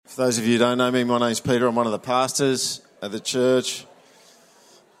For those of you who don't know me, my name's Peter. I'm one of the pastors at the church.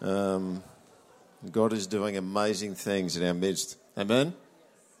 God is doing amazing things in our midst. Amen?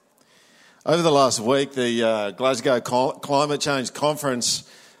 Over the last week, the Glasgow Climate Change Conference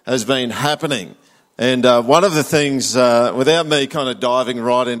has been happening. And one of the things, without me kind of diving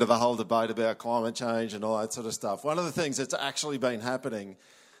right into the whole debate about climate change and all that sort of stuff, one of the things that's actually been happening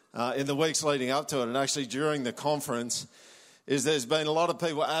in the weeks leading up to it, and actually during the conference, is there's been a lot of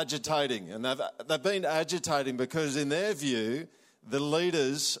people agitating. And they've been agitating because, in their view, the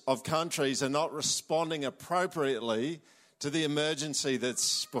leaders of countries are not responding appropriately to the emergency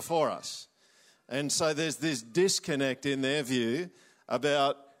that's before us. And so there's this disconnect in their view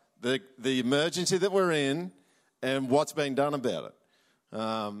about the emergency that we're in and what's being done about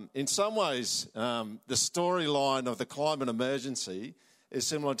it. In some ways, the storyline of the climate emergency is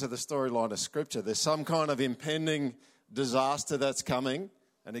similar to the storyline of Scripture. There's some kind of impending disaster that's coming.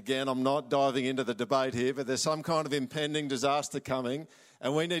 And again, I'm not diving into the debate here, but there's some kind of impending disaster coming,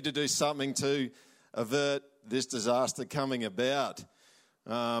 and we need to do something to avert this disaster coming about.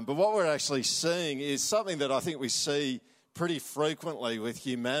 But what we're actually seeing is something that I think we see pretty frequently with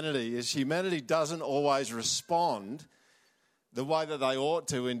humanity, is humanity doesn't always respond the way that they ought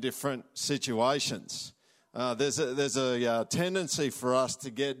to in different situations. There's a tendency for us to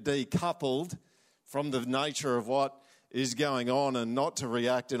get decoupled from the nature of what is going on and not to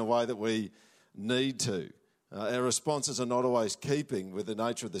react in a way that we need to. Our responses are not always keeping with the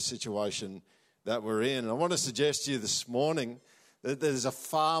nature of the situation that we're in. And I want to suggest to you this morning that there's a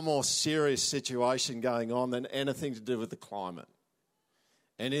far more serious situation going on than anything to do with the climate.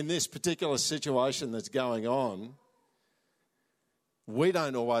 And in this particular situation that's going on, we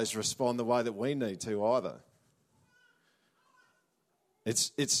don't always respond the way that we need to either.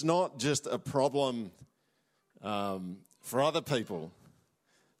 It's not just a problem for other people,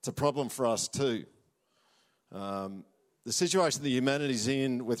 it's a problem for us too. The situation that humanity's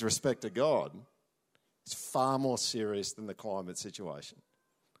in with respect to God is far more serious than the climate situation.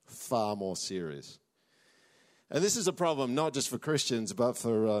 Far more serious. And this is a problem not just for Christians, but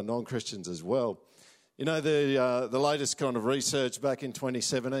for non-Christians as well. You know, the latest kind of research back in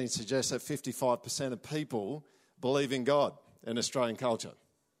 2017 suggests that 55% of people believe in God in Australian culture.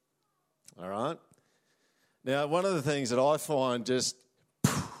 All right? Now, one of the things that I find just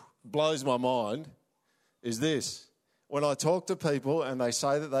blows my mind is this. When I talk to people and they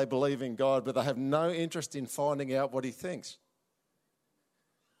say that they believe in God, but they have no interest in finding out what he thinks.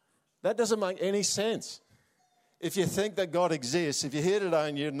 That doesn't make any sense. If you think that God exists, if you're here today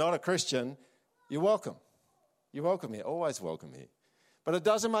and you're not a Christian, you're welcome. You're welcome here, always welcome here. But it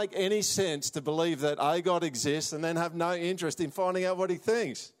doesn't make any sense to believe that God exists and then have no interest in finding out what he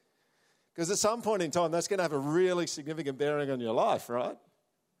thinks. Because at some point in time, that's going to have a really significant bearing on your life, right?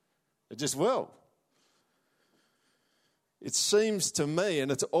 It just will. It seems to me, and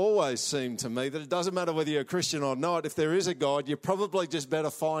it's always seemed to me, that it doesn't matter whether you're a Christian or not. If there is a God, you probably just better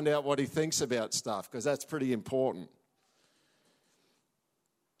find out what he thinks about stuff, because that's pretty important.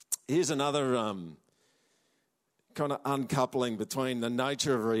 Here's another kind of uncoupling between the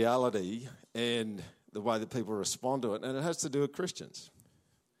nature of reality and the way that people respond to it, and it has to do with Christians.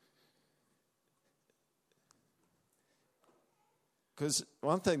 Because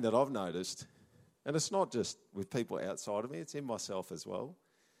one thing that I've noticed, and it's not just with people outside of me, it's in myself as well,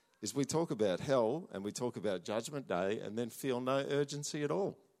 is we talk about hell and we talk about Judgment Day and then feel no urgency at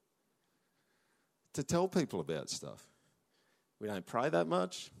all to tell people about stuff. We don't pray that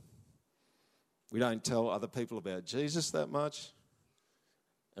much. We don't tell other people about Jesus that much.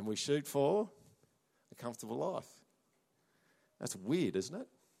 And we shoot for a comfortable life. That's weird, isn't it?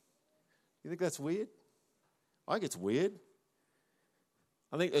 You think that's weird? I think it's weird.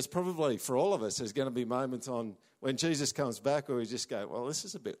 I think there's probably, for all of us, there's going to be moments on when Jesus comes back where we just go, well, this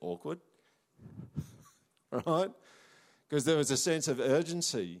is a bit awkward, right? Because there was a sense of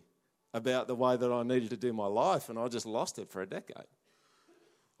urgency about the way that I needed to do my life, and I just lost it for a decade,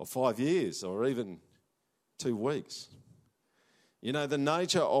 or 5 years, or even 2 weeks. You know, the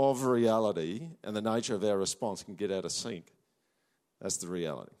nature of reality and the nature of our response can get out of sync. That's the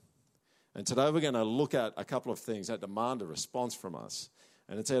reality. And today we're going to look at a couple of things that demand a response from us.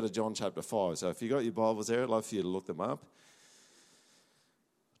 And it's out of John chapter 5. So if you've got your Bibles there, I'd love for you to look them up.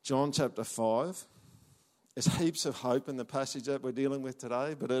 John chapter 5. There's heaps of hope in the passage that we're dealing with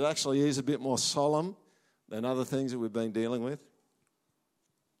today, but it actually is a bit more solemn than other things that we've been dealing with.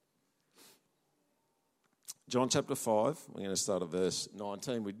 John chapter 5, we're going to start at verse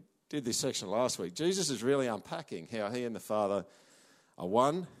 19. We did this section last week. Jesus is really unpacking how he and the Father are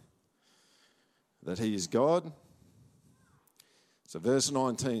one, that he is God. So verse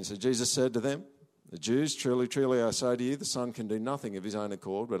 19, so Jesus said to them, the Jews, truly, truly, I say to you, the Son can do nothing of his own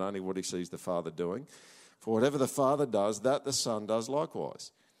accord, but only what he sees the Father doing. For whatever the Father does, that the Son does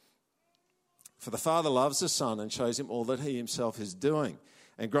likewise. For the Father loves the Son and shows him all that he himself is doing.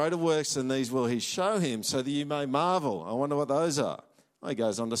 And greater works than these will he show him, so that you may marvel. I wonder what those are. Well, he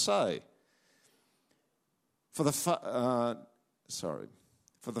goes on to say, For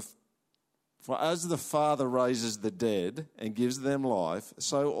as the Father raises the dead and gives them life,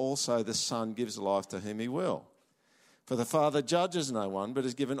 so also the Son gives life to whom he will. For the Father judges no one, but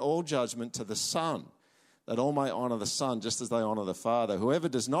has given all judgment to the Son, that all may honour the Son just as they honour the Father. Whoever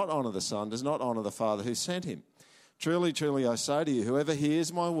does not honour the Son does not honour the Father who sent him. Truly, truly, I say to you, whoever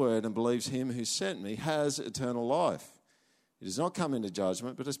hears my word and believes him who sent me has eternal life. He does not come into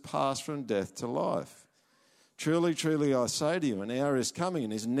judgment, but has passed from death to life. Truly, truly, I say to you, an hour is coming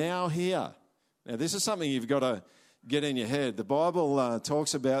and is now here. Now, this is something you've got to get in your head. The Bible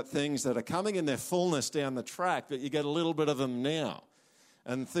talks about things that are coming in their fullness down the track, but you get a little bit of them now.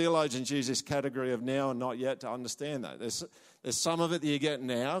 And theologians use this category of now and not yet to understand that. There's some of it that you get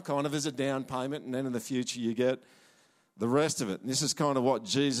now, kind of as a down payment, and then in the future you get the rest of it. And this is kind of what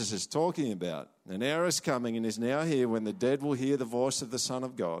Jesus is talking about. An hour is coming and is now here when the dead will hear the voice of the Son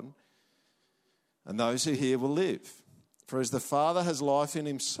of God, and those who hear will live. For as the Father has life in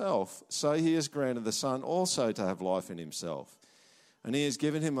himself, so he has granted the Son also to have life in himself. And he has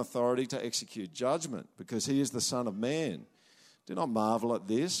given him authority to execute judgment, because he is the Son of Man. Do not marvel at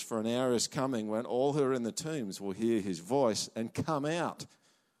this, for an hour is coming when all who are in the tombs will hear his voice and come out.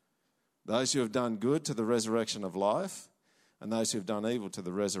 Those who have done good to the resurrection of life, and those who have done evil to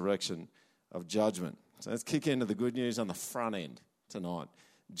the resurrection of judgment. So let's kick into the good news on the front end tonight.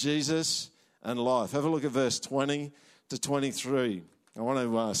 Jesus and life. Have a look at verse 20 to 23. I want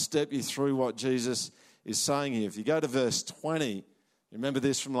to step you through what Jesus is saying here. If you go to verse 20, remember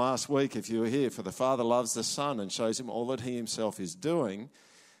this from last week if you were here. For the Father loves the Son and shows him all that he himself is doing,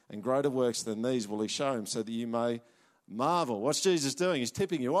 and greater works than these will he show him, so that you may marvel. What's Jesus doing? He's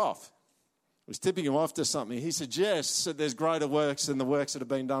tipping you off. He's tipping you off to something. He suggests that there's greater works than the works that have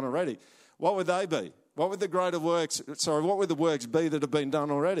been done already. What would they be? What would the works be that have been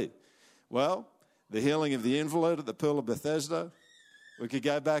done already? Well, the healing of the invalid at the Pool of Bethesda. We could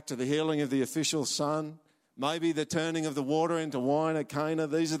go back to the healing of the official son. Maybe the turning of the water into wine at Cana.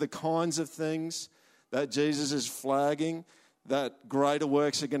 These are the kinds of things that Jesus is flagging, that greater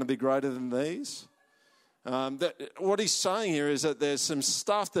works are going to be greater than these. What he's saying here is that there's some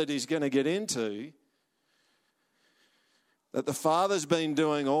stuff that he's going to get into that the Father's been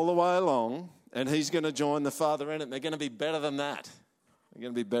doing all the way along, and he's going to join the Father in it. And they're going to be better than that. They're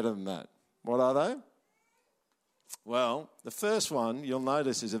going to be better than that. What are they? Well, the first one, you'll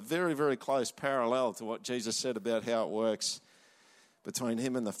notice, is a very, very close parallel to what Jesus said about how it works between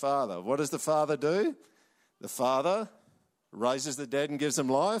him and the Father. What does the Father do? The Father raises the dead and gives them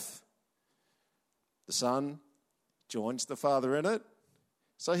life. The Son joins the Father in it.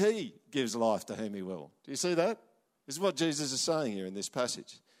 So he gives life to whom he will. Do you see that? This is what Jesus is saying here in this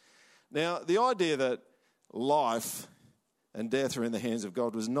passage. Now, the idea that life and death are in the hands of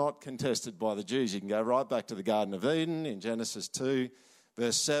God was not contested by the Jews. You can go right back to the Garden of Eden in Genesis 2,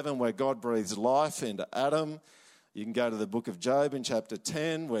 verse 7, where God breathes life into Adam. You can go to the book of Job in chapter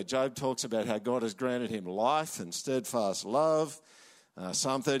 10, where Job talks about how God has granted him life and steadfast love.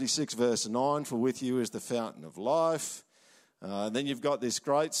 Psalm 36, verse 9, for with you is the fountain of life. And then you've got this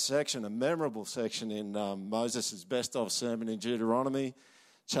great section, a memorable section in Moses' best of sermon in Deuteronomy,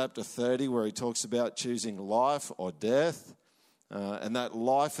 chapter 30, where he talks about choosing life or death. And that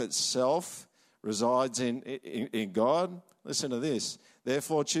life itself resides in God. Listen to this.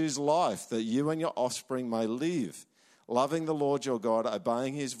 Therefore choose life, that you and your offspring may live, loving the Lord your God,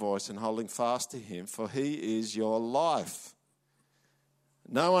 obeying his voice and holding fast to him, for he is your life.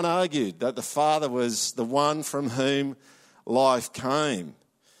 No one argued that the Father was the one from whom life came.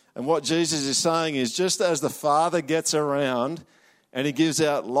 And what Jesus is saying is, just as the Father gets around and he gives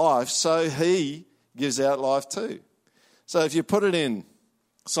out life, so he gives out life too. So if you put it in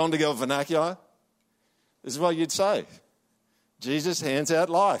Sondergeld vernacular, this is what you'd say. Jesus hands out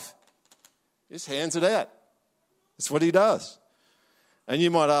life. He just hands it out. That's what he does. And you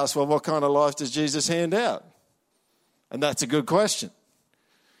might ask, well, what kind of life does Jesus hand out? And that's a good question.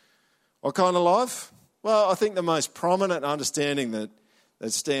 What kind of life? Well, I think the most prominent understanding that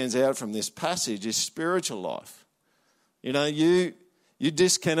stands out from this passage is spiritual life. You know, you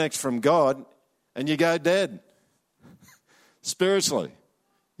disconnect from God and you go dead. Spiritually.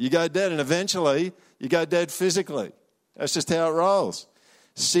 You go dead, and eventually you go dead physically. That's just how it rolls.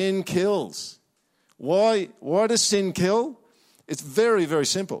 Sin kills. Why does sin kill? It's very, very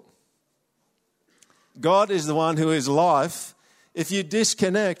simple. God is the one who is life. If you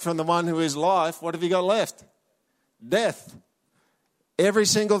disconnect from the one who is life, what have you got left? Death. Every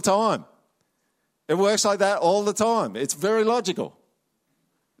single time. It works like that all the time. It's very logical.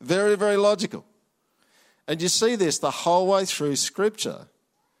 Very, very logical. And you see this the whole way through Scripture.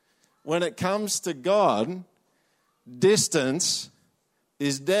 When it comes to God, distance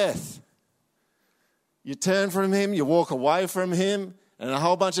is death. You turn from him, you walk away from him, and a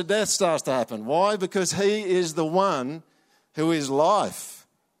whole bunch of death starts to happen. Why? Because he is the one who is life.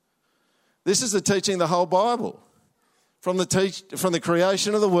 This is the teaching of the whole Bible. From the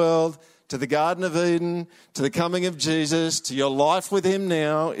creation of the world to the Garden of Eden, to the coming of Jesus, to your life with him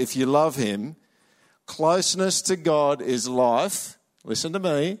now, if you love him, closeness to God is life, listen to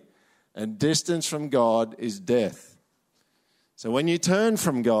me, and distance from God is death. So when you turn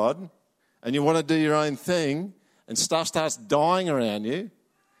from God and you want to do your own thing and stuff starts dying around you,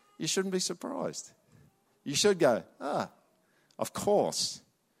 you shouldn't be surprised. You should go, of course.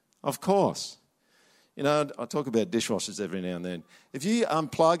 You know, I talk about dishwashers every now and then. If you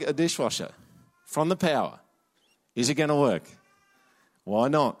unplug a dishwasher from the power, is it going to work? Why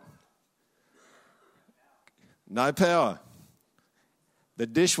not? No power. The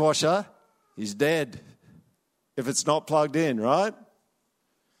dishwasher is dead if it's not plugged in, right?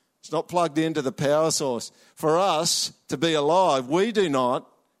 It's not plugged into the power source. For us to be alive, we do not,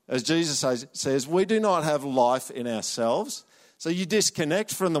 as Jesus says, we do not have life in ourselves. So you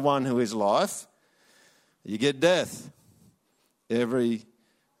disconnect from the one who is life, you get death every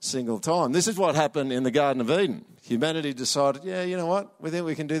single time. This is what happened in the Garden of Eden. Humanity decided, you know what? We think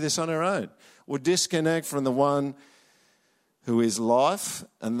we can do this on our own. We'll disconnect from the one who is life,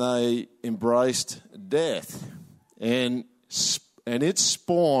 and they embraced death. And it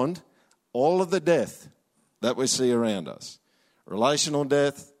spawned all of the death that we see around us. Relational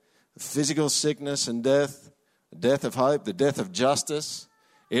death, physical sickness and death, the death of hope, the death of justice.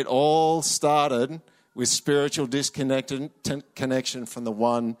 It all started with spiritual connection from the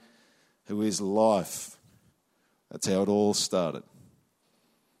one who is life. That's how it all started.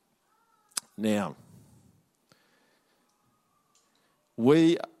 Now,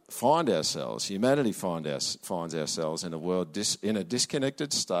 we find ourselves, humanity finds ourselves in a world in a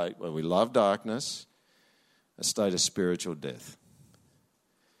disconnected state where we love darkness, a state of spiritual death.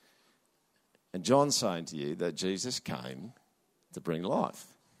 And John's saying to you that Jesus came to bring life.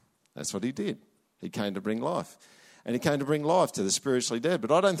 That's what he did. He came to bring life. And he came to bring life to the spiritually dead.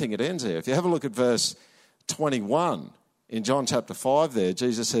 But I don't think it ends here. If you have a look at verse 21 in John chapter 5 there,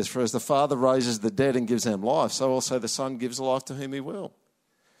 Jesus says, "For as the Father raises the dead and gives them life, so also the Son gives life to whom he will."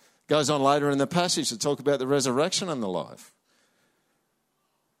 Goes on later in the passage to talk about the resurrection and the life.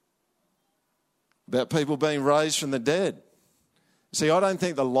 About people being raised from the dead. See, I don't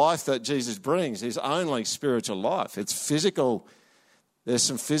think the life that Jesus brings is only spiritual life. It's physical. There's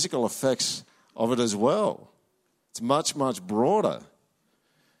some physical effects of it as well. It's much, much broader.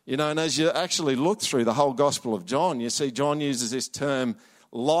 You know, and as you actually look through the whole Gospel of John, you see John uses this term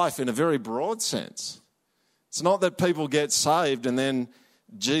life in a very broad sense. It's not that people get saved and then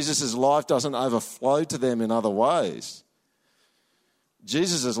Jesus' life doesn't overflow to them in other ways.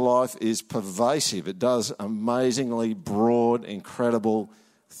 Jesus' life is pervasive. It does amazingly broad, incredible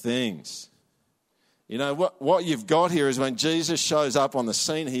things. You know, what you've got here is when Jesus shows up on the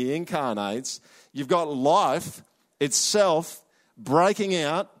scene, he incarnates, you've got life itself breaking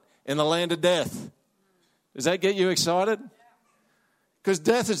out in the land of death. Does that get you excited? Because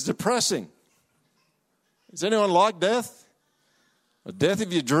death is depressing. Does anyone like death? A death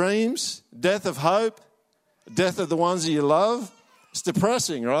of your dreams, death of hope, death of the ones that you love. It's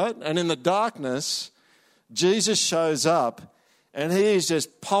depressing, right? And in the darkness, Jesus shows up and he is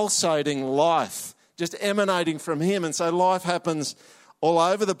just pulsating life, just emanating from him. And so life happens all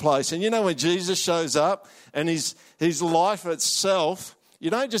over the place. And you know when Jesus shows up and his life itself, you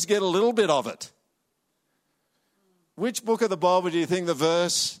don't just get a little bit of it. Which book of the Bible do you think the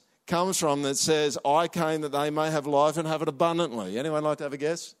verse comes from that says, "I came that they may have life and have it abundantly"? Anyone like to have a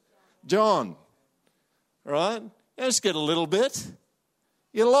guess? John, right? You don't just get a little bit.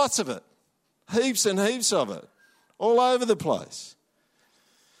 You get lots of it. Heaps and heaps of it. All over the place.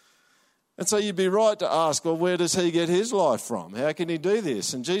 And so you'd be right to ask, well, where does he get his life from? How can he do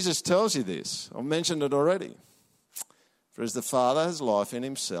this? And Jesus tells you this. I've mentioned it already. For as the Father has life in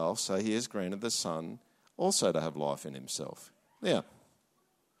himself, so he has granted the Son also to have life in himself. Now,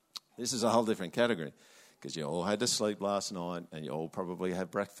 this is a whole different category because you all had to sleep last night and you all probably had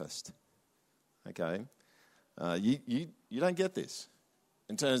breakfast. Okay? You don't get this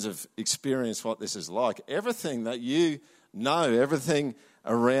in terms of experience what this is like. Everything that you No, everything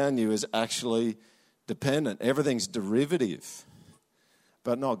around you is actually dependent. Everything's derivative,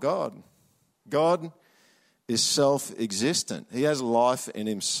 but not God. God is self-existent. He has life in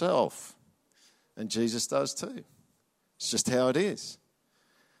himself, and Jesus does too. It's just how it is.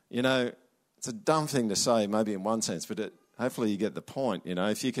 You know, it's a dumb thing to say, maybe in one sense, but hopefully you get the point. You know,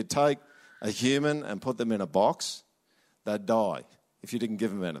 if you could take a human and put them in a box, they'd die if you didn't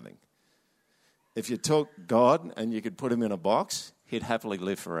give them anything. If you took God and you could put him in a box, he'd happily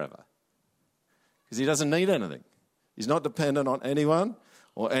live forever. Because he doesn't need anything. He's not dependent on anyone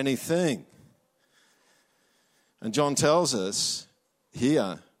or anything. And John tells us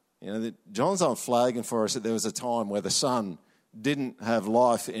here, you know, that John's not flagging for us that there was a time where the Son didn't have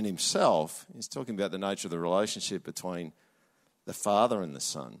life in himself. He's talking about the nature of the relationship between the Father and the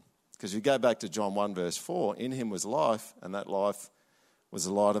Son. Because if you go back to John 1 verse 4, in him was life, and that life was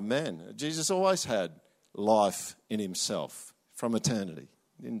the light of men. Jesus always had life in himself from eternity.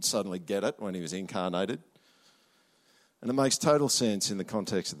 He didn't suddenly get it when he was incarnated. And it makes total sense in the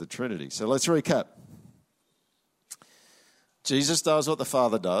context of the Trinity. So let's recap. Jesus does what the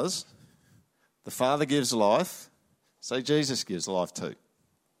Father does. The Father gives life. So Jesus gives life too.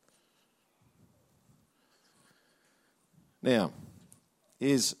 Now,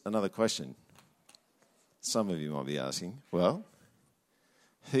 here's another question. Some of you might be asking, well,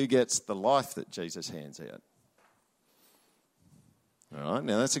 who gets the life that Jesus hands out? All right,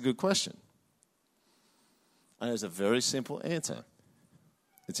 now that's a good question. And there's a very simple answer.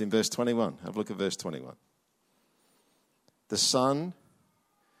 It's in verse 21. Have a look at verse 21. The Son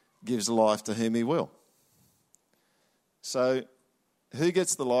gives life to whom he will. So, who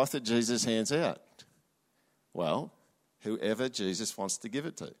gets the life that Jesus hands out? Well, whoever Jesus wants to give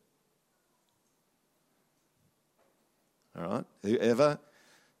it to. All right? Whoever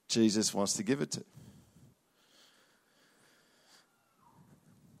Jesus wants to give it to.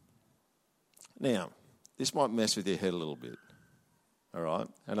 Now, this might mess with your head a little bit. All right?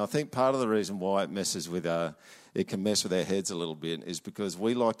 And I think part of the reason why it can mess with our heads a little bit is because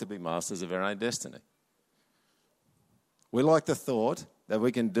we like to be masters of our own destiny. We like the thought that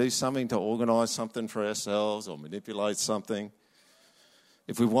we can do something to organise something for ourselves or manipulate something.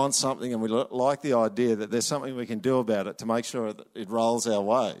 If we want something and we like the idea that there's something we can do about it to make sure that it rolls our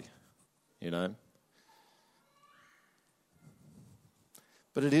way, you know.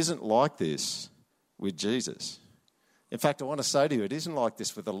 But it isn't like this with Jesus. In fact, I want to say to you, it isn't like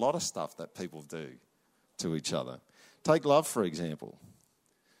this with a lot of stuff that people do to each other. Take love, for example.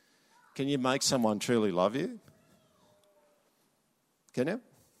 Can you make someone truly love you? Can you?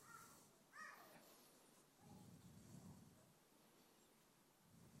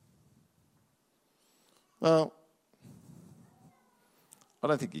 Well, I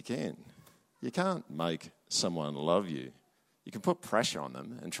don't think you can. You can't make someone love you. You can put pressure on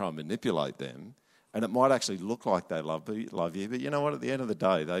them and try and manipulate them, and it might actually look like they love you, but you know what? At the end of the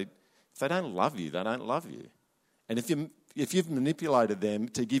day, if they don't love you, they don't love you. And if you've manipulated them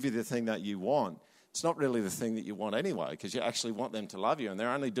to give you the thing that you want, it's not really the thing that you want anyway, because you actually want them to love you, and they're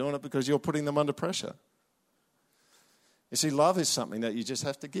only doing it because you're putting them under pressure. You see, love is something that you just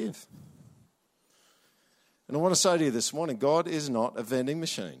have to give. And I want to say to you this morning, God is not a vending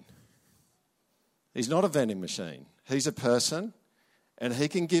machine. He's not a vending machine. He's a person, and he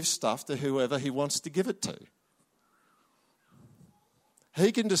can give stuff to whoever he wants to give it to.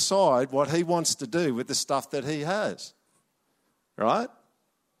 He can decide what he wants to do with the stuff that he has. Right?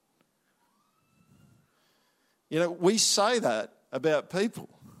 You know, we say that about people.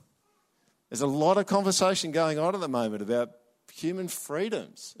 There's a lot of conversation going on at the moment about human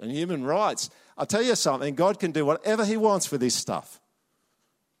freedoms and human rights. I'll tell you something, God can do whatever he wants with his stuff.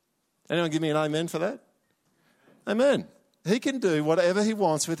 Anyone give me an amen for that? Amen. He can do whatever he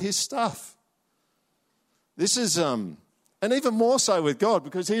wants with his stuff. This is, and even more so with God,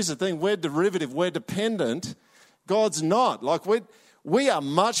 because here's the thing, we're derivative, we're dependent. God's not. Like we are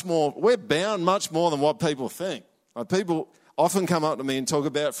much more, we're bound much more than what people think. Like people often come up to me and talk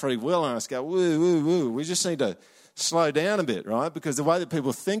about free will, and I just go, woo, woo, woo. We just need to slow down a bit, right? Because the way that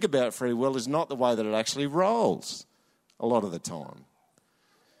people think about free will is not the way that it actually rolls a lot of the time.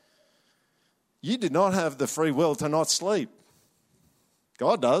 You do not have the free will to not sleep.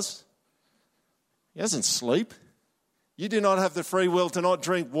 God does. He doesn't sleep. You do not have the free will to not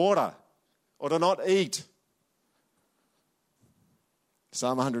drink water or to not eat.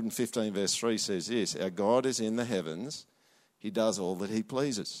 Psalm 115 verse 3 says this, our God is in the heavens. He does all that he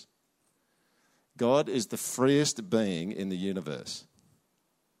pleases. God is the freest being in the universe.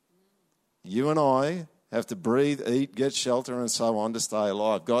 You and I have to breathe, eat, get shelter and so on to stay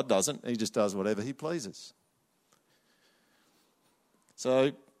alive. God doesn't. He just does whatever he pleases.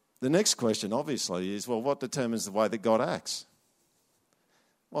 So the next question, obviously, is, well, what determines the way that God acts?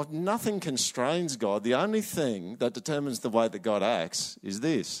 Well, nothing constrains God. The only thing that determines the way that God acts is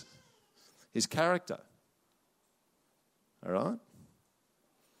this, his character. All right?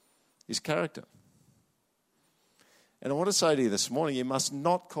 His character. And I want to say to you this morning, you must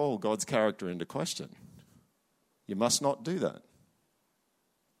not call God's character into question. You must not do that.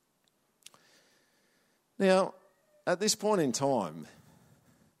 Now, at this point in time,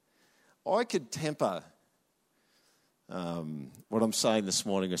 I could temper what I'm saying this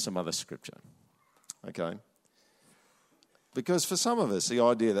morning with some other scripture, okay? Because for some of us, the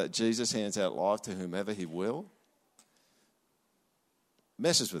idea that Jesus hands out life to whomever he will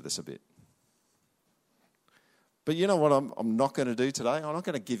messes with us a bit. But you know what I'm not going to do today? I'm not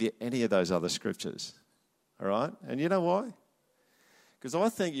going to give you any of those other scriptures, all right? And you know why? Because I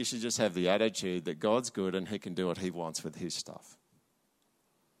think you should just have the attitude that God's good and he can do what he wants with his stuff.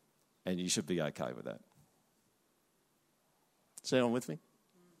 And you should be okay with that. See on with me?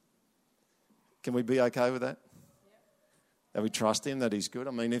 Can we be okay with that? That we trust him, that he's good?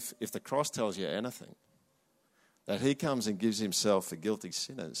 I mean, if the cross tells you anything, that he comes and gives himself for guilty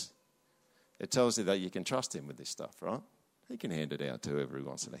sinners, it tells you that you can trust him with this stuff, right? He can hand it out to whoever he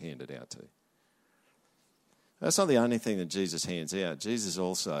wants to hand it out to. That's not the only thing that Jesus hands out. Jesus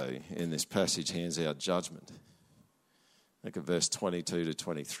also, in this passage, hands out judgment. Look at verse 22 to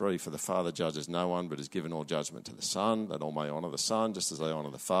 23. For the Father judges no one, but has given all judgment to the Son, that all may honour the Son, just as they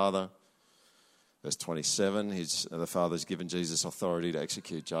honour the Father. Verse 27, the Father has given Jesus authority to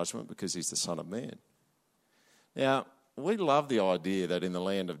execute judgment because he's the Son of Man. Now, we love the idea that in the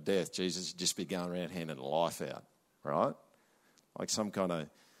land of death, Jesus would just be going around handing life out, right? Like some kind of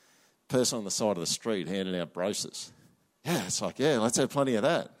person on the side of the street handing out brochures. Yeah, it's like, yeah, let's have plenty of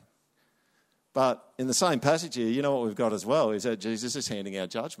that. But in the same passage here, you know what we've got as well, is that Jesus is handing out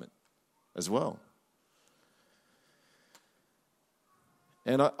judgment as well.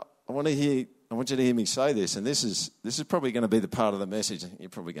 And I want you to hear me say this, and this is probably going to be the part of the message. You're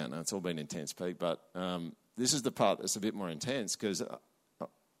probably going, no, it's all been intense, Pete, but this is the part that's a bit more intense, because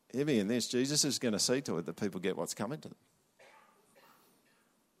hear me in this, Jesus is going to see to it that people get what's coming to them.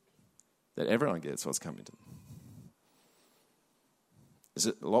 That everyone gets what's coming to them. Is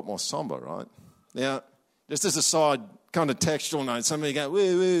it a lot more somber, right? Now, just as a side kind of textual note, some of you go,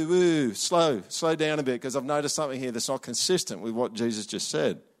 woo, woo, woo, slow down a bit, because I've noticed something here that's not consistent with what Jesus just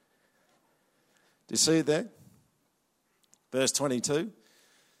said. Do you see it there? Verse 22,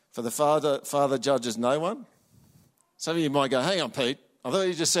 for the Father judges no one. Some of you might go, hang on, Pete, I thought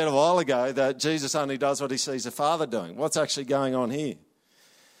you just said a while ago that Jesus only does what he sees the Father doing. What's actually going on here?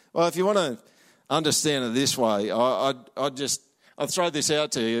 Well, if you want to understand it this way, I'll throw this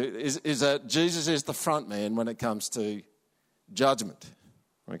out to you, is that Jesus is the front man when it comes to judgment,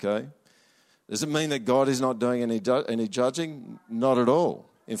 okay? Does it mean that God is not doing any judging? Not at all.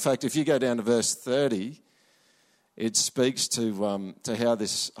 In fact, if you go down to verse 30, it speaks to how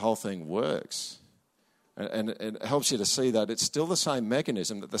this whole thing works. And it helps you to see that it's still the same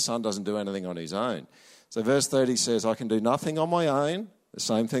mechanism, that the Son doesn't do anything on his own. So verse 30 says, I can do nothing on my own, the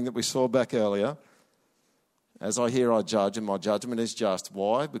same thing that we saw back earlier. As I hear, I judge, and my judgment is just.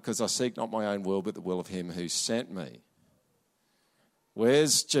 Why? Because I seek not my own will, but the will of him who sent me.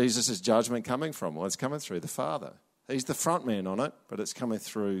 Where's Jesus' judgment coming from? Well, it's coming through the Father. He's the front man on it, but it's coming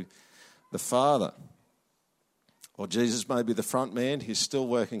through the Father. Or Jesus may be the front man, he's still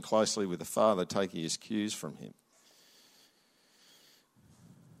working closely with the Father, taking his cues from him.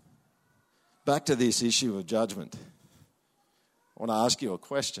 Back to this issue of judgment. I want to ask you a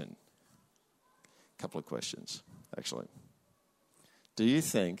question. A couple of questions, actually. Do you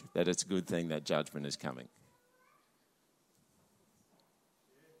think that it's a good thing that judgment is coming?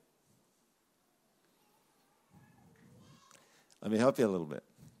 Let me help you a little bit.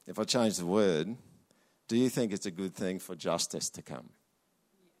 If I change the word, do you think it's a good thing for justice to come?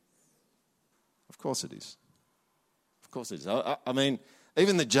 Of course it is. Of course it is. I mean,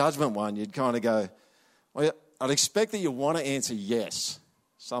 even the judgment one, you'd kind of go, well, I'd expect that you want to answer yes.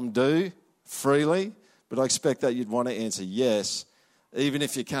 Some do, freely, but I expect that you'd want to answer yes, even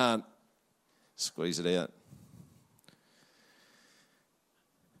if you can't squeeze it out.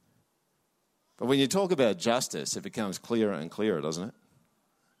 But when you talk about justice, it becomes clearer and clearer, doesn't it?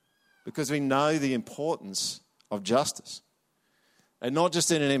 Because we know the importance of justice. And not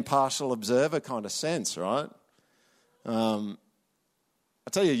just in an impartial observer kind of sense, right? I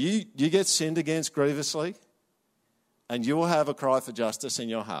tell you, you get sinned against grievously, and you will have a cry for justice in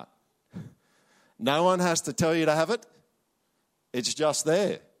your heart. No one has to tell you to have it. It's just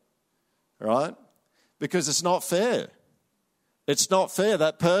there, right? Because it's not fair. It's not fair.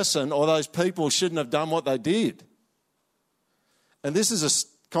 That person or those people shouldn't have done what they did. And this is a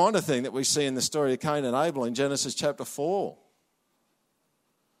kind of thing that we see in the story of Cain and Abel in Genesis chapter 4.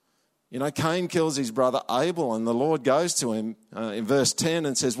 You know, Cain kills his brother Abel, and the Lord goes to him in verse 10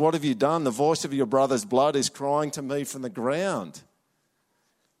 and says, "What have you done? The voice of your brother's blood is crying to me from the ground."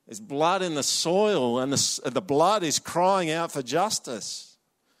 There's blood in the soil, and the blood is crying out for justice.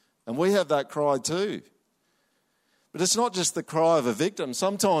 And we have that cry too. But it's not just the cry of a victim.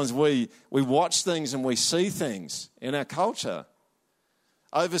 Sometimes we watch things and we see things in our culture,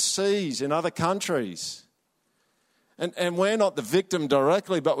 overseas, in other countries. And we're not the victim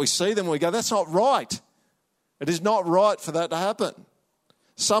directly, but we see them and we go, that's not right. It is not right for that to happen.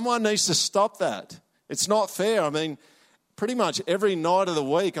 Someone needs to stop that. It's not fair. I mean, pretty much every night of the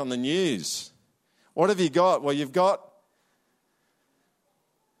week on the news, what have you got? Well, you've got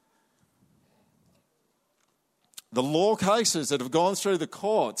the law cases that have gone through the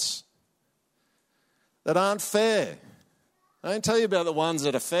courts that aren't fair. I don't tell you about the ones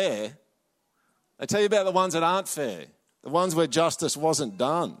that are fair. I tell you about the ones that aren't fair, the ones where justice wasn't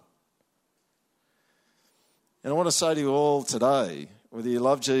done. And I want to say to you all today, whether you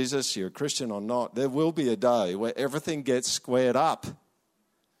love Jesus, you're a Christian or not, there will be a day where everything gets squared up.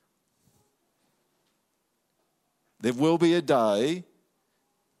 There will be a day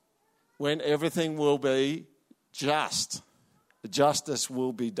when everything will be just. Justice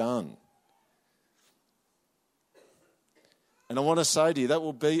will be done. And I want to say to you, that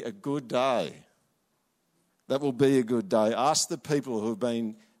will be a good day. That will be a good day. Ask the people who have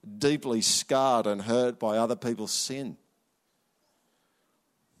been deeply scarred and hurt by other people's sin.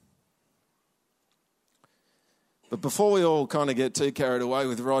 But before we all kind of get too carried away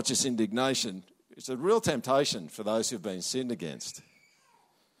with righteous indignation, it's a real temptation for those who've been sinned against.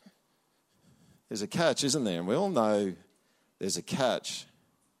 There's a catch, isn't there? And we all know there's a catch.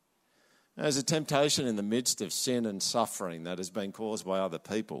 There's a temptation in the midst of sin and suffering that has been caused by other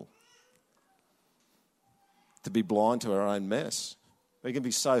people to be blind to our own mess. We can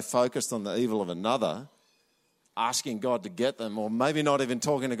be so focused on the evil of another, asking God to get them, or maybe not even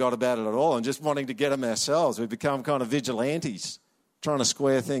talking to God about it at all and just wanting to get them ourselves. We become kind of vigilantes, trying to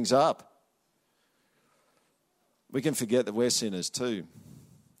square things up. We can forget that we're sinners too.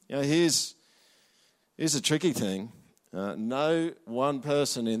 You know, here's a tricky thing. No one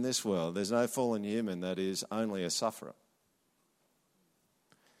person in this world, there's no fallen human that is only a sufferer.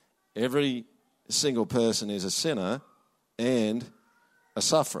 Every single person is a sinner and a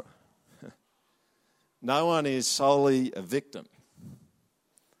sufferer. No one is solely a victim.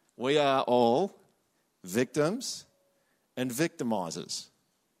 We are all victims and victimizers.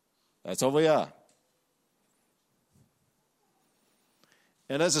 That's all we are.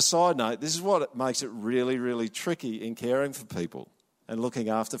 And as a side note, this is what makes it really, really tricky in caring for people and looking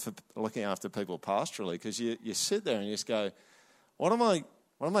after people pastorally, because you sit there and you just go, what am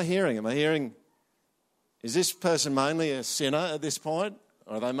I hearing? Am I hearing, is this person mainly a sinner at this point?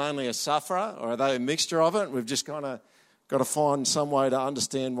 Or are they mainly a sufferer? Or are they a mixture of it? We've just kind of got to find some way to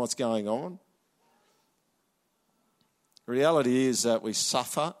understand what's going on. The reality is that we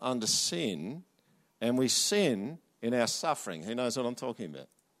suffer under sin, and we sin in our suffering. Who knows what I'm talking about?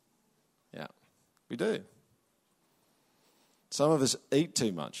 Yeah, we do. Some of us eat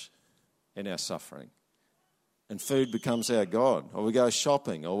too much in our suffering, and food becomes our God. Or we go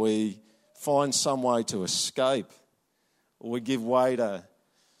shopping, or we find some way to escape, or we give way to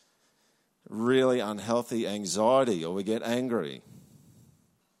really unhealthy anxiety, or we get angry.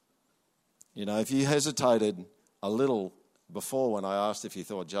 You know, if you hesitated a little before when I asked if you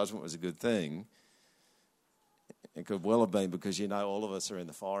thought judgment was a good thing, it could well have been because you know all of us are in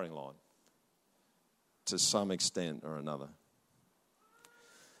the firing line to some extent or another.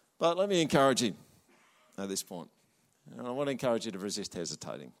 But let me encourage you at this point. And I want to encourage you to resist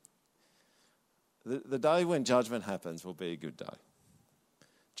hesitating. The day when judgment happens will be a good day.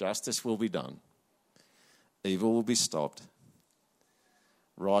 Justice will be done. Evil will be stopped.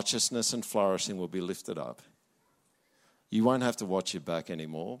 Righteousness and flourishing will be lifted up. You won't have to watch your back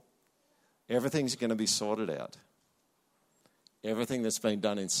anymore. Everything's going to be sorted out. Everything that's been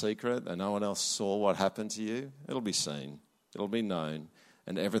done in secret and no one else saw what happened to you, it'll be seen, it'll be known,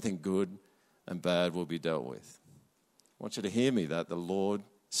 and everything good and bad will be dealt with. I want you to hear me that the Lord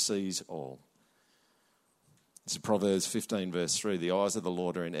sees all. It's Proverbs 15 verse 3. The eyes of the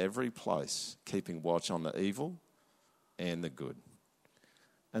Lord are in every place, keeping watch on the evil and the good.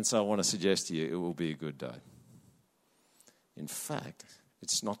 And so I want to suggest to you it will be a good day. In fact,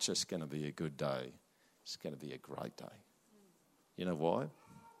 it's not just going to be a good day, it's going to be a great day. You know why?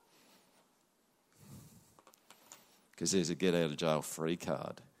 Because there's a get out of jail free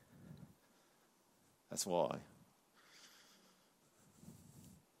card. That's why.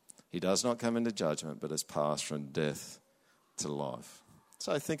 He does not come into judgment, but has passed from death to life.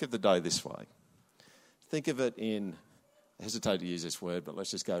 So think of the day this way. Think of it in, I hesitate to use this word, but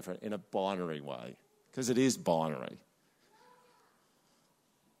let's just go for it, in a binary way. Because it is binary.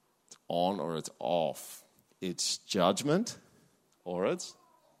 It's on or it's off. It's judgment or it's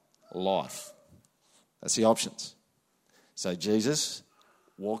life. That's the options. So Jesus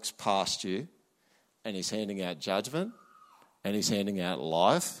walks past you and he's handing out judgment and he's handing out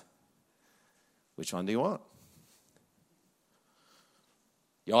life. Which one do you want?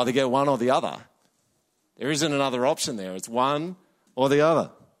 You either get one or the other. There isn't another option there. It's one or the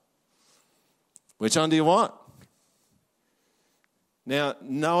other. Which one do you want? Now,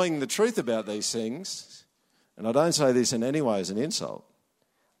 knowing the truth about these things, and I don't say this in any way as an insult,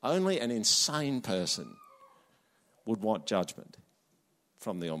 only an insane person would want judgment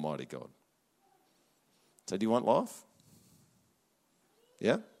from the Almighty God. So do you want life?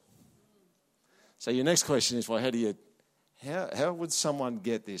 Yeah? So your next question is, well, how would someone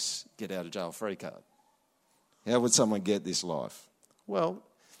get this get out of jail free card? How would someone get this life? Well,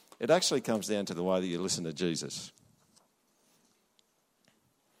 it actually comes down to the way that you listen to Jesus.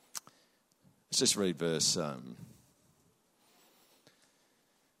 Let's just read verse...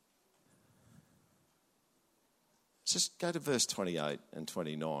 let's just go to verse 28 and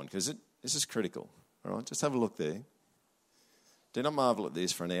 29, because this is critical. All right, just have a look there. Do not marvel at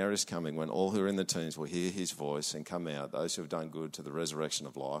this, for an hour is coming when all who are in the tombs will hear his voice and come out, those who have done good to the resurrection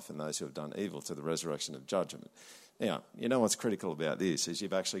of life and those who have done evil to the resurrection of judgment. Now, you know what's critical about this is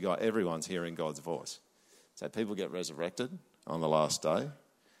you've actually got everyone's hearing God's voice. So people get resurrected on the last day,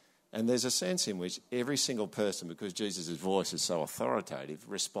 and there's a sense in which every single person, because Jesus' voice is so authoritative,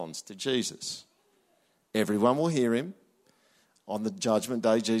 responds to Jesus. Everyone will hear him. On the judgment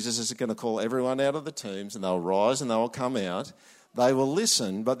day, Jesus is going to call everyone out of the tombs, and they'll rise and they'll come out. They will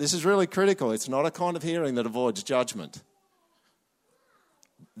listen, but this is really critical. It's not a kind of hearing that avoids judgment.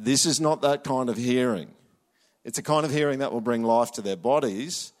 This is not that kind of hearing. It's a kind of hearing that will bring life to their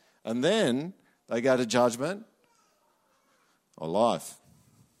bodies, and then they go to judgment or life.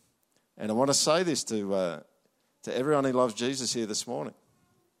 And I want to say this to everyone who loves Jesus here this morning.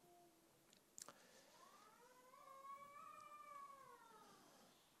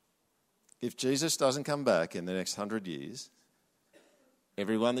 If Jesus doesn't come back in the next 100 years,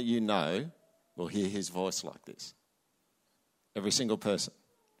 everyone that you know will hear his voice like this. Every single person.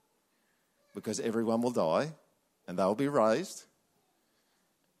 Because everyone will die and they'll be raised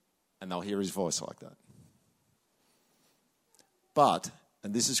and they'll hear his voice like that. But,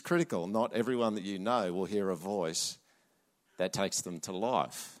 and this is critical, not everyone that you know will hear a voice that takes them to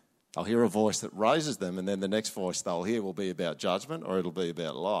life. They'll hear a voice that raises them, and then the next voice they'll hear will be about judgment or it'll be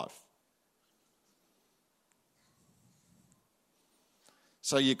about life.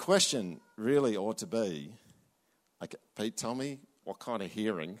 So your question really ought to be, okay, Pete, tell me what kind of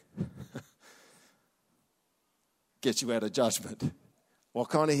hearing gets you out of judgment? What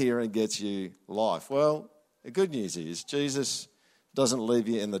kind of hearing gets you life? Well, the good news is Jesus doesn't leave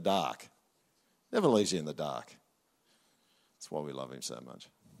you in the dark. Never leaves you in the dark. That's why we love him so much.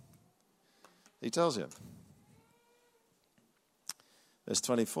 He tells you. Verse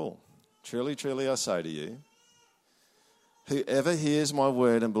 24, truly, truly I say to you, whoever hears my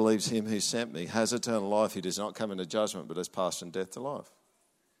word and believes him who sent me has eternal life. He does not come into judgment, but has passed from death to life.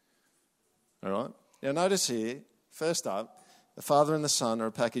 All right? Now notice here, first up, the Father and the Son are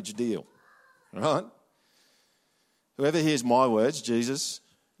a package deal. All right? Whoever hears my words, Jesus,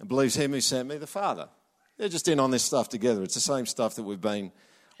 and believes him who sent me, the Father. They're just in on this stuff together. It's the same stuff that we've been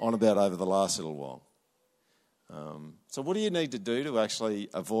on about over the last little while. So what do you need to do to actually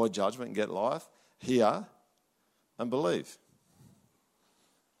avoid judgment and get life? Hear and believe.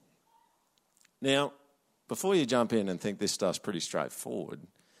 Now, before you jump in and think this stuff's pretty straightforward,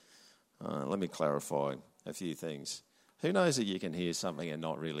 let me clarify a few things. Who knows that you can hear something and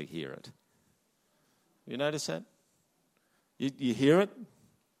not really hear it? You notice that? You hear it,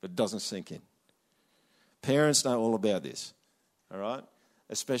 but it doesn't sink in. Parents know all about this, all right?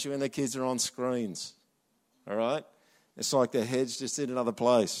 Especially when their kids are on screens, all right? It's like their head's just in another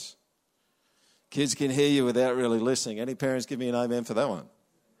place. Kids can hear you without really listening. Any parents give me an amen for that one?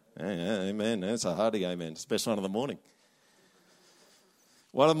 Yeah, amen. That's a hearty amen, especially in the morning.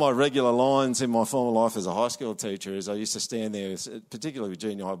 One of my regular lines in my former life as a high school teacher is I used to stand there, particularly with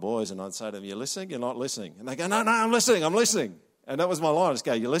junior high boys, and I'd say to them, "You're listening? You're not listening." And they go, "No, I'm listening. I'm listening." And that was my line. I'd just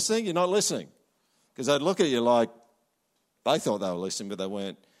go, "You're listening? You're not listening." Because they'd look at you like they thought they were listening, but they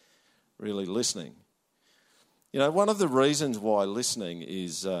weren't really listening. You know, one of the reasons why listening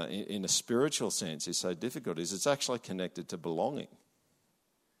is, in a spiritual sense, is so difficult is it's actually connected to belonging.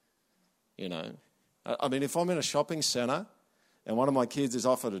 You know, I mean, if I'm in a shopping centre and one of my kids is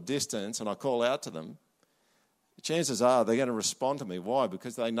off at a distance and I call out to them, chances are they're going to respond to me. Why?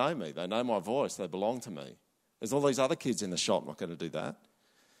 Because they know me. They know my voice. They belong to me. There's all these other kids in the shop not going to do that.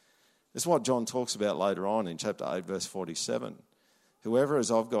 It's what John talks about later on in chapter 8, verse 47. Whoever is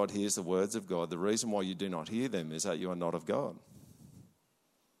of God hears the words of God. The reason why you do not hear them is that you are not of God.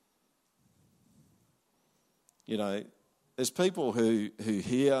 You know, there's people who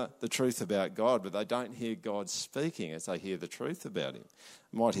hear the truth about God, but they don't hear God speaking as they hear the truth about him.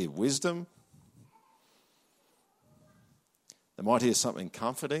 They might hear wisdom. They might hear something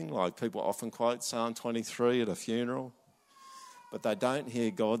comforting, like people often quote Psalm 23 at a funeral, but they don't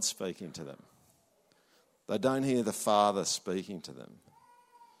hear God speaking to them. They don't hear the Father speaking to them.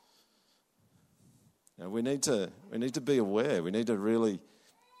 You know, we need to be aware. We need to really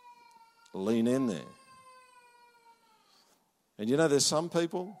lean in there. And you know, there's some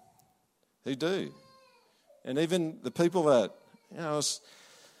people who do. And even the people that, you know, I was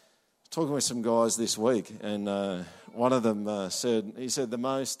talking with some guys this week, and one of them said the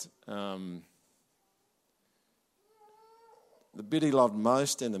most, the bit he loved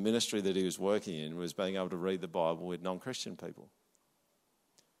most in the ministry that he was working in was being able to read the Bible with non-Christian people.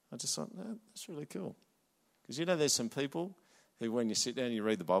 I just thought, no, that's really cool. Because you know, there's some people who, when you sit down and you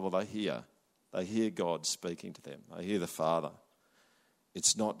read the Bible, they hear God speaking to them. They hear the Father.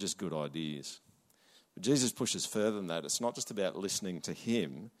 It's not just good ideas. But Jesus pushes further than that. It's not just about listening to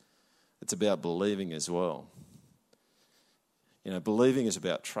him. It's about believing as well. You know, believing is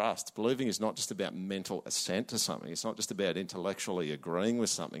about trust. Believing is not just about mental assent to something. It's not just about intellectually agreeing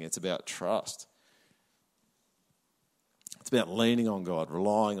with something. It's about trust. It's about leaning on God,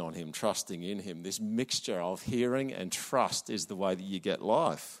 relying on him, trusting in him. This mixture of hearing and trust is the way that you get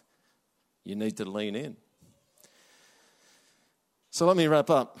life. You need to lean in. So let me wrap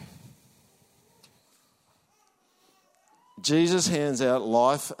up. Jesus hands out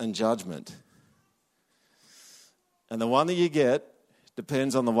life and judgment. And the one that you get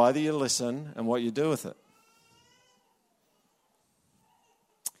depends on the way that you listen and what you do with it.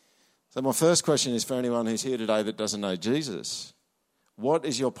 So my first question is for anyone who's here today that doesn't know Jesus. What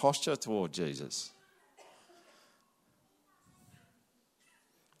is your posture toward Jesus?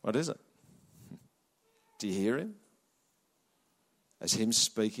 What is it? Do you hear him? Is him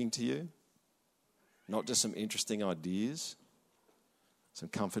speaking to you? Not just some interesting ideas, some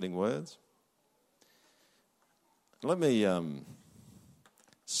comforting words. Let me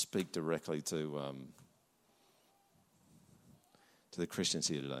speak directly to the Christians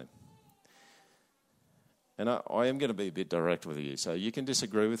here today. And I am going to be a bit direct with you, so you can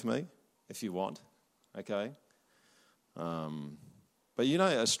disagree with me if you want, okay? But you know,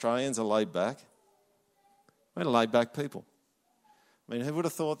 Australians are laid back. We're laid back people. I mean, who would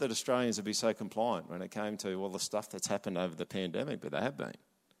have thought that Australians would be so compliant when it came to all the stuff that's happened over the pandemic, but they have been.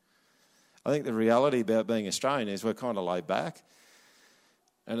 I think the reality about being Australian is we're kind of laid back.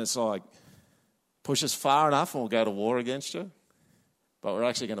 And it's like, push us far enough and we'll go to war against you. But we're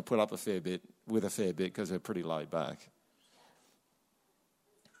actually going to put up a fair bit because we're pretty laid back.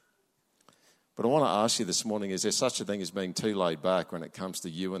 But I want to ask you this morning, is there such a thing as being too laid back when it comes to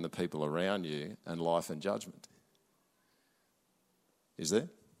you and the people around you and life and judgment? Is there?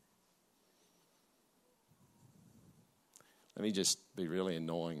 Let me just be really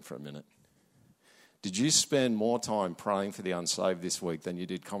annoying for a minute. Did you spend more time praying for the unsaved this week than you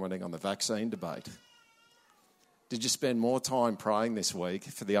did commenting on the vaccine debate? Did you spend more time praying this week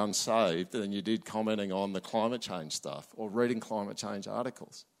for the unsaved than you did commenting on the climate change stuff or reading climate change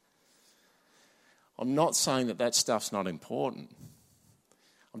articles? I'm not saying that that stuff's not important.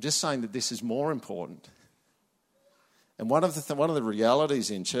 I'm just saying that this is more important. And one of the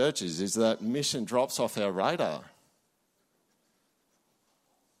realities in churches is that mission drops off our radar.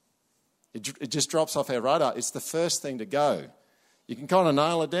 It just drops off our radar. It's the first thing to go. You can kind of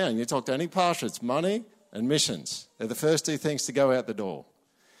nail it down. You talk to any pastor, it's money and missions. They're the first two things to go out the door.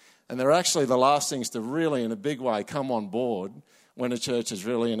 And they're actually the last things to really, in a big way, come on board when a church is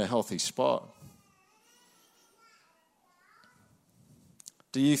really in a healthy spot.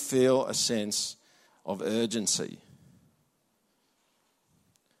 Do you feel a sense of urgency?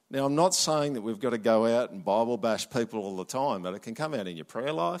 Now, I'm not saying that we've got to go out and Bible bash people all the time, but it can come out in your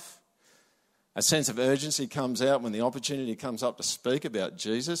prayer life. A sense of urgency comes out when the opportunity comes up to speak about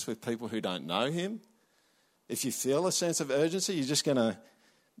Jesus with people who don't know him. If you feel a sense of urgency, you're just going to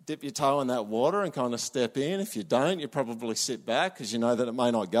dip your toe in that water and kind of step in. If you don't, you probably sit back because you know that it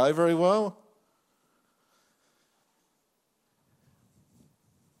may not go very well.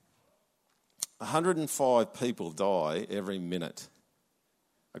 105 people die every minute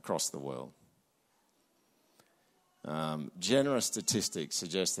across the world. Generous statistics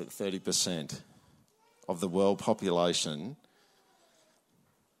suggest that 30% of the world population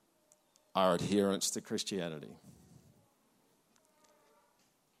are adherents to Christianity.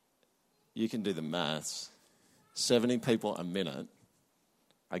 You can do the maths. 70 people a minute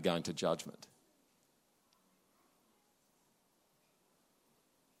are going to judgment.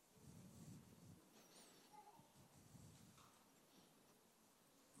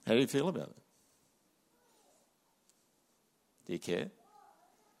 How do you feel about it? Do you care?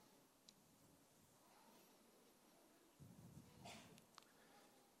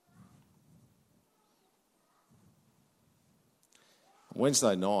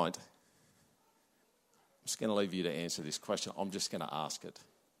 Wednesday night, I'm just going to leave you to answer this question. I'm just going to ask it.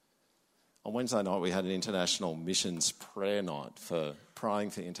 On Wednesday night, we had an international missions prayer night for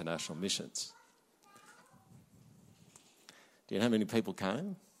praying for international missions. Do you know how many people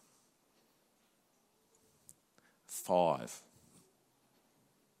came? 5.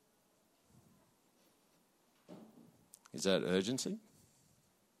 Is that urgency?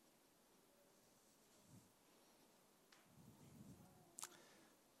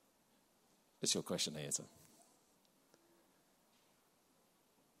 That's your question to answer.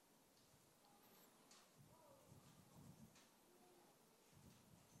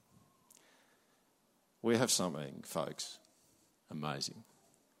 We have something, folks, amazing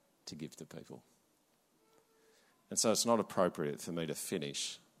to give to people. And so it's not appropriate for me to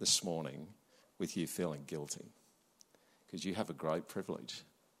finish this morning with you feeling guilty, because you have a great privilege.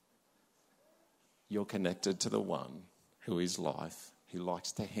 You're connected to the one who is life, who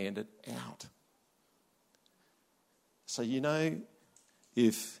likes to hand it out. So you know,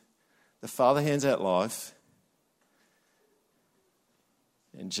 if the Father hands out life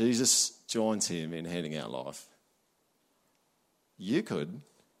and Jesus joins him in handing out life, you could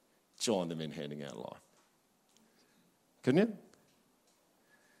join them in handing out life. Couldn't you?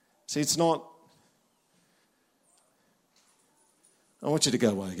 See, it's not... I want you to go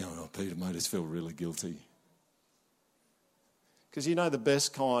away going, oh, Peter made us feel really guilty. Because you know the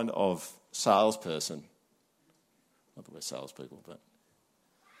best kind of salesperson, not that we're salespeople, but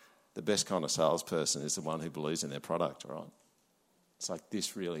the best kind of salesperson is the one who believes in their product, right? It's like,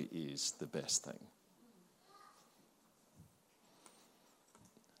 this really is the best thing.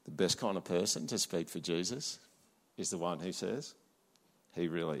 The best kind of person to speak for Jesus is the one who says, he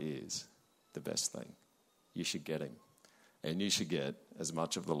really is the best thing. You should get him. And you should get as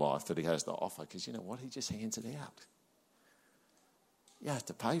much of the life that he has to offer, because you know what? He just hands it out. You have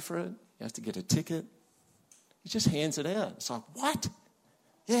to pay for it. You have to get a ticket. He just hands it out. It's like, what?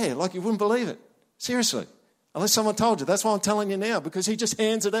 Yeah, like you wouldn't believe it. Seriously. Unless someone told you. That's why I'm telling you now, because he just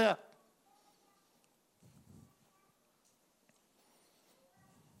hands it out.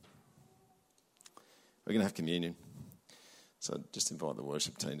 We're going to have communion. So just invite the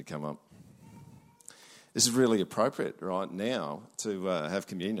worship team to come up. This is really appropriate right now to have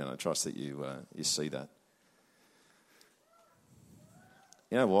communion. I trust that you see that.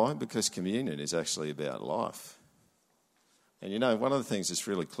 You know why? Because communion is actually about life. And you know, one of the things that's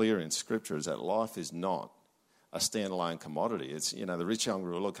really clear in Scripture is that life is not a standalone commodity. It's, you know, the rich young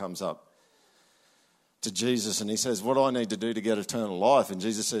ruler comes up to Jesus and he says, what do I need to do to get eternal life? And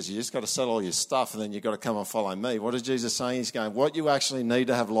Jesus says, you just got to sell all your stuff and then you've got to come and follow me. What is Jesus saying? He's going, what you actually need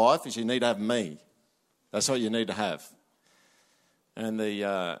to have life is you need to have me. That's what you need to have. And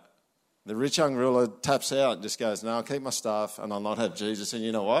the rich young ruler taps out and just goes, no, I'll keep my stuff and I'll not have Jesus. And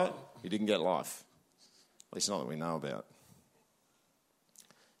you know what? He didn't get life. At least not that we know about.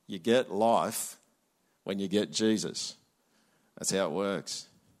 You get life when you get Jesus. That's how it works.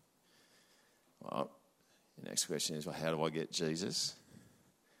 Well, the next question is, well, how do I get Jesus?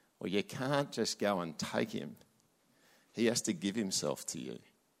 Well, you can't just go and take him. He has to give himself to you.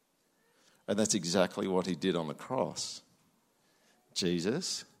 And that's exactly what he did on the cross.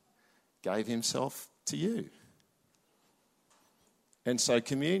 Jesus gave himself to you. And so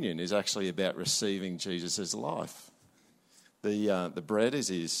communion is actually about receiving Jesus' life. The bread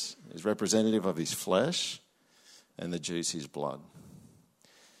is representative of his flesh and the juice his blood.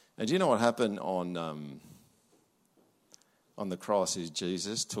 And do you know what happened on the cross is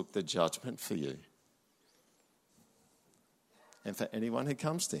Jesus took the judgment for you and for anyone who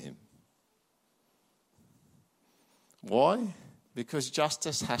comes to him. Why? Because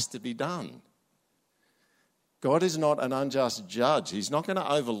justice has to be done. God is not an unjust judge. He's not going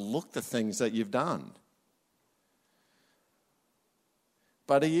to overlook the things that you've done.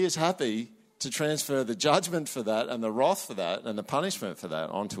 But he is happy to transfer the judgment for that and the wrath for that and the punishment for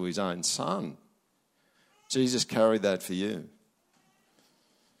that onto his own son Jesus carried that for you.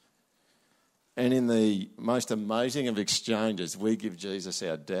 And in the most amazing of exchanges, we give Jesus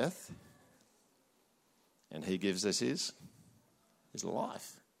our death, and he gives us his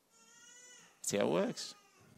life. That's how it works.